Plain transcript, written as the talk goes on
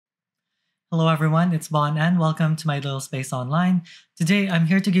Hello everyone, it's Bon and welcome to my little space online. Today I'm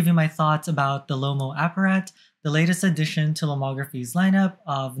here to give you my thoughts about the LomoApparat, the latest addition to Lomography's lineup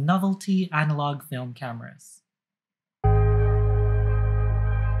of novelty analog film cameras.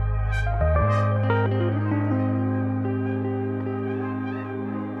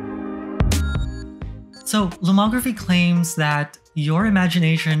 So, Lomography claims that your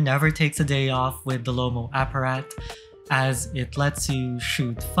imagination never takes a day off with the LomoApparat, as it lets you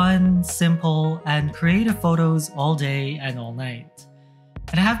shoot fun, simple, and creative photos all day and all night.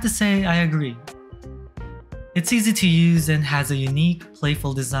 And I have to say, I agree. It's easy to use and has a unique,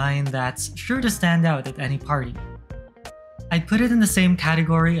 playful design that's sure to stand out at any party. I'd put it in the same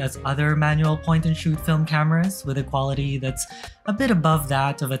category as other manual point-and-shoot film cameras with a quality that's a bit above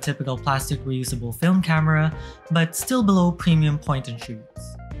that of a typical plastic reusable film camera, but still below premium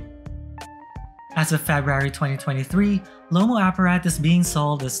point-and-shoots. As of February 2023, LomoApparat is being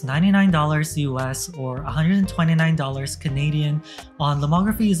sold as $99 US or $129 Canadian on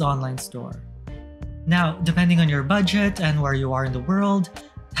Lomography's online store. Now, depending on your budget and where you are in the world,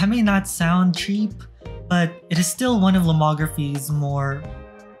 that may not sound cheap, but it is still one of Lomography's more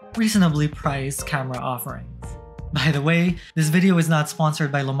reasonably priced camera offerings. By the way, this video is not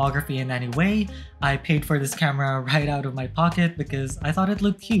sponsored by Lomography in any way. I paid for this camera right out of my pocket because I thought it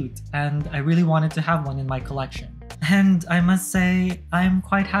looked cute and I really wanted to have one in my collection. And I must say, I'm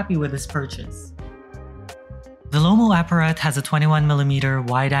quite happy with this purchase. The LomoApparat has a 21mm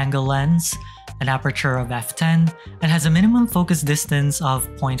wide-angle lens, an aperture of f10, and has a minimum focus distance of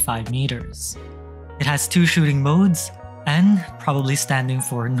 0.5 meters. It has two shooting modes, N, probably standing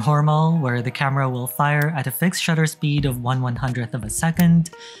for normal, where the camera will fire at a fixed shutter speed of 1/100th of a second,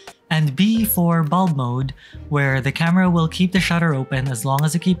 and B for bulb mode, where the camera will keep the shutter open as long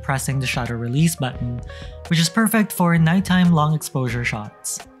as you keep pressing the shutter release button, which is perfect for nighttime long exposure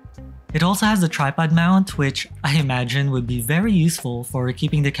shots. It also has a tripod mount, which I imagine would be very useful for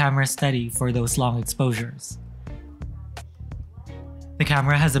keeping the camera steady for those long exposures. The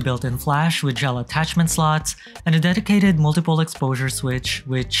camera has a built-in flash with gel attachment slots and a dedicated multiple exposure switch,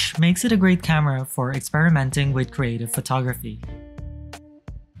 which makes it a great camera for experimenting with creative photography.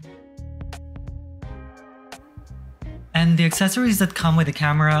 And the accessories that come with the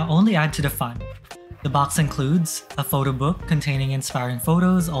camera only add to the fun. The box includes a photo book containing inspiring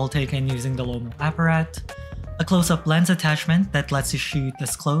photos all taken using the LomoApparat, a close-up lens attachment that lets you shoot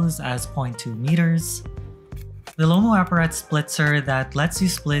as close as 0.2 meters, the LomoApparat splitzer that lets you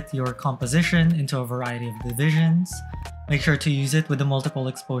split your composition into a variety of divisions. Make sure to use it with the multiple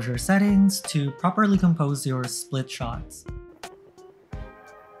exposure settings to properly compose your split shots.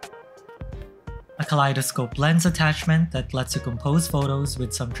 A kaleidoscope lens attachment that lets you compose photos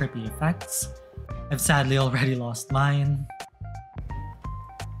with some trippy effects. I've sadly already lost mine.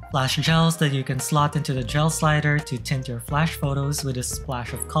 Flash gels that you can slot into the gel slider to tint your flash photos with a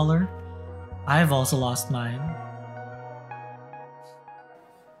splash of color. I've also lost mine.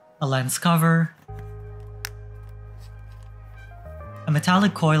 A lens cover. A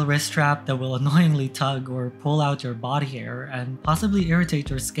metallic coil wrist strap that will annoyingly tug or pull out your body hair and possibly irritate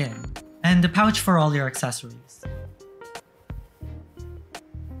your skin. And a pouch for all your accessories.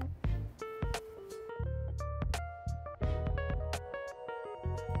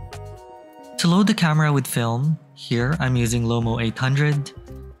 To load the camera with film, here I'm using Lomo 800.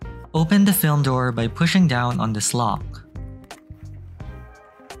 Open the film door by pushing down on this lock.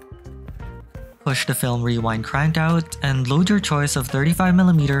 Push the film rewind crank out and load your choice of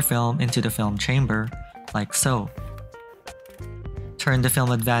 35mm film into the film chamber, like so. Turn the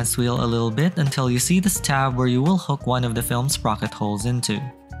film advance wheel a little bit until you see this tab where you will hook one of the film sprocket holes into.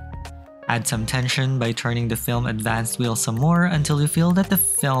 Add some tension by turning the film advanced wheel some more until you feel that the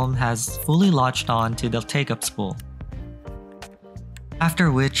film has fully latched on to the take-up spool.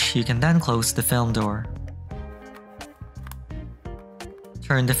 After which, you can then close the film door.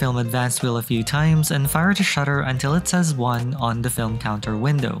 Turn the film advanced wheel a few times and fire the shutter until it says 1 on the film counter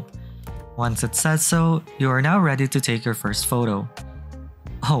window. Once it says so, you are now ready to take your first photo.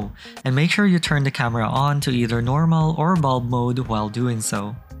 Oh, and make sure you turn the camera on to either normal or bulb mode while doing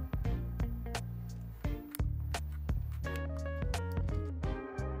so.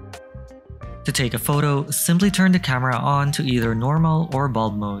 To take a photo, simply turn the camera on to either normal or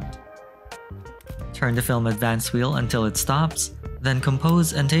bulb mode. Turn the film advance wheel until it stops, then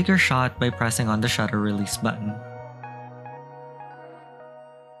compose and take your shot by pressing on the shutter release button.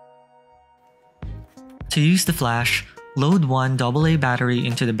 To use the flash, load one AA battery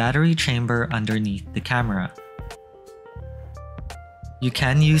into the battery chamber underneath the camera. You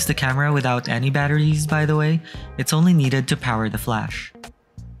can use the camera without any batteries, by the way. It's only needed to power the flash.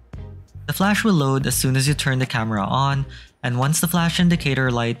 The flash will load as soon as you turn the camera on, and once the flash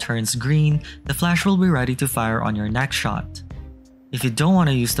indicator light turns green, the flash will be ready to fire on your next shot. If you don't want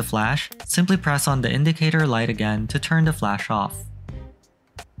to use the flash, simply press on the indicator light again to turn the flash off.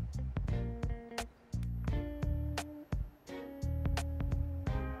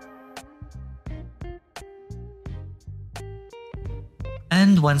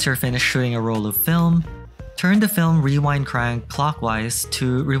 And once you're finished shooting a roll of film, turn the film rewind crank clockwise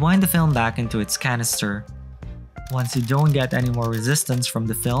to rewind the film back into its canister. Once you don't get any more resistance from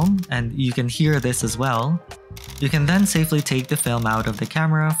the film, and you can hear this as well, you can then safely take the film out of the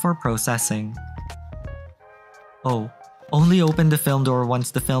camera for processing. Oh, only open the film door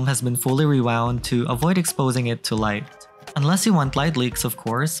once the film has been fully rewound to avoid exposing it to light. Unless you want light leaks, of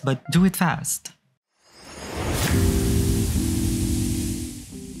course, but do it fast.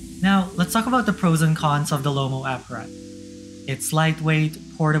 Now, let's talk about the pros and cons of the LomoApparat. It's lightweight,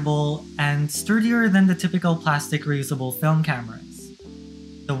 portable, and sturdier than the typical plastic reusable film cameras.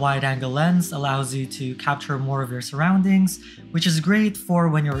 The wide-angle lens allows you to capture more of your surroundings, which is great for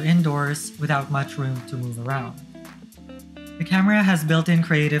when you're indoors without much room to move around. The camera has built-in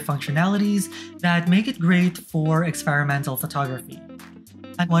creative functionalities that make it great for experimental photography.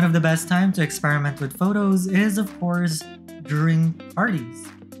 And one of the best times to experiment with photos is, of course, during parties.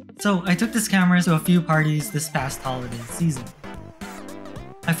 So I took this camera to a few parties this past holiday season.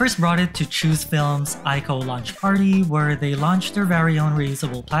 I first brought it to Choose Film's ICO launch party, where they launched their very own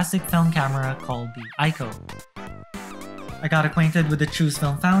reusable plastic film camera called the ICO. I got acquainted with the Choose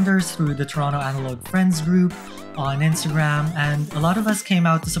Film founders through the Toronto Analog Friends group on Instagram, and a lot of us came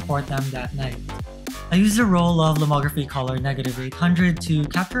out to support them that night. I used a roll of Lomography color -800 to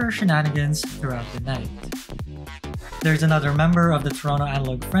capture our shenanigans throughout the night. There's another member of the Toronto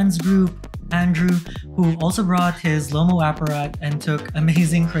Analog Friends group, Andrew, who also brought his LomoApparat and took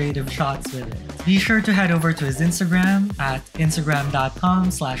amazing creative shots with it. Be sure to head over to his Instagram at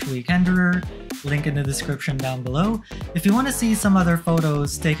instagram.com/weekenderer, link in the description down below, if you want to see some other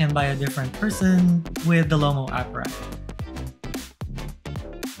photos taken by a different person with the LomoApparat.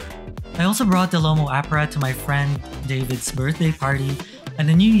 I also brought the LomoApparat to my friend David's birthday party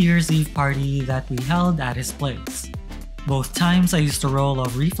and a New Year's Eve party that we held at his place. Both times I used a roll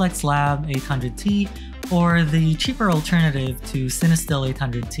of Reflex Lab 800T or the cheaper alternative to Cinestill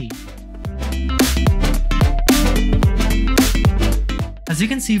 800T. As you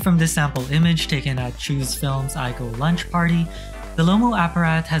can see from this sample image taken at Choose Film's ICO lunch party, the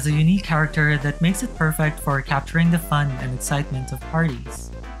LomoApparat has a unique character that makes it perfect for capturing the fun and excitement of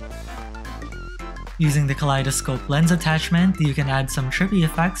parties. Using the kaleidoscope lens attachment, you can add some trippy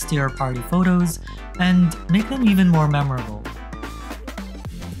effects to your party photos and make them even more memorable.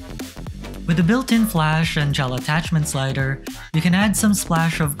 With the built-in flash and gel attachment slider, you can add some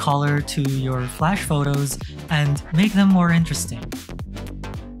splash of color to your flash photos and make them more interesting.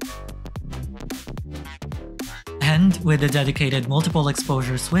 And with a dedicated multiple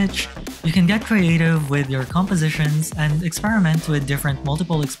exposure switch, you can get creative with your compositions and experiment with different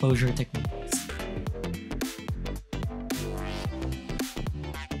multiple exposure techniques.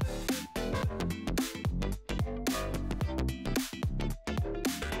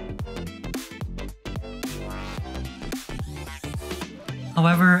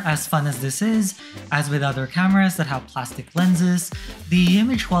 However, as fun as this is, as with other cameras that have plastic lenses, the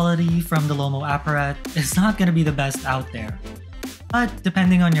image quality from the LomoApparat is not going to be the best out there. But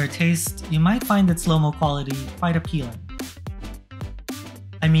depending on your taste, you might find its Lomo quality quite appealing.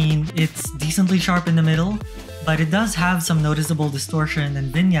 I mean, it's decently sharp in the middle, but it does have some noticeable distortion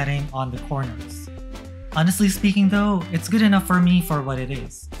and vignetting on the corners. Honestly speaking though, it's good enough for me for what it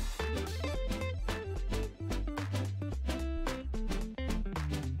is.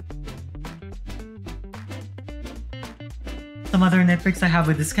 Some other nitpicks I have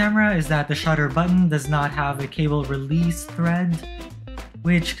with this camera is that the shutter button does not have a cable release thread,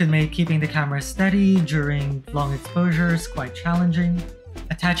 which could make keeping the camera steady during long exposures quite challenging.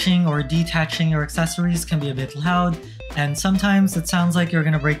 Attaching or detaching your accessories can be a bit loud, and sometimes it sounds like you're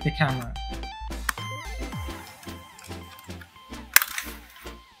gonna break the camera.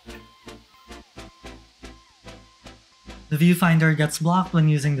 The viewfinder gets blocked when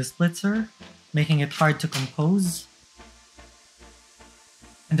using the splitzer, making it hard to compose.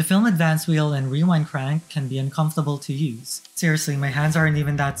 And the film advance wheel and rewind crank can be uncomfortable to use. Seriously, my hands aren't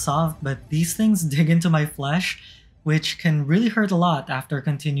even that soft, but these things dig into my flesh, which can really hurt a lot after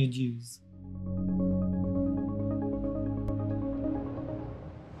continued use.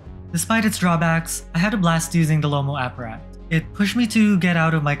 Despite its drawbacks, I had a blast using the LomoApparat. It pushed me to get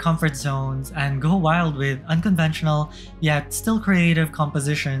out of my comfort zones and go wild with unconventional yet still creative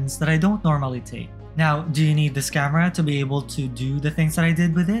compositions that I don't normally take. Now, do you need this camera to be able to do the things that I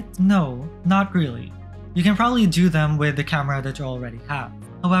did with it? No, not really. You can probably do them with the camera that you already have.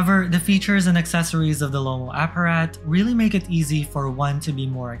 However, the features and accessories of the LomoApparat really make it easy for one to be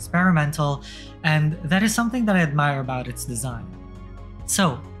more experimental, and that is something that I admire about its design.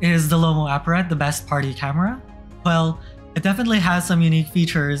 So, is the LomoApparat the best party camera? Well, it definitely has some unique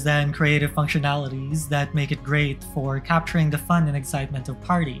features and creative functionalities that make it great for capturing the fun and excitement of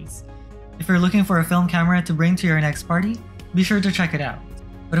parties. If you're looking for a film camera to bring to your next party, be sure to check it out.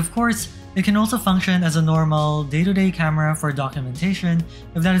 But of course, it can also function as a normal day-to-day camera for documentation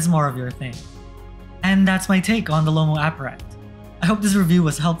if that is more of your thing. And that's my take on the LomoApparat. I hope this review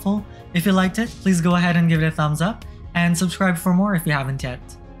was helpful. If you liked it, please go ahead and give it a thumbs up and subscribe for more if you haven't yet.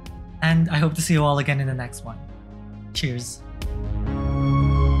 And I hope to see you all again in the next one. Cheers.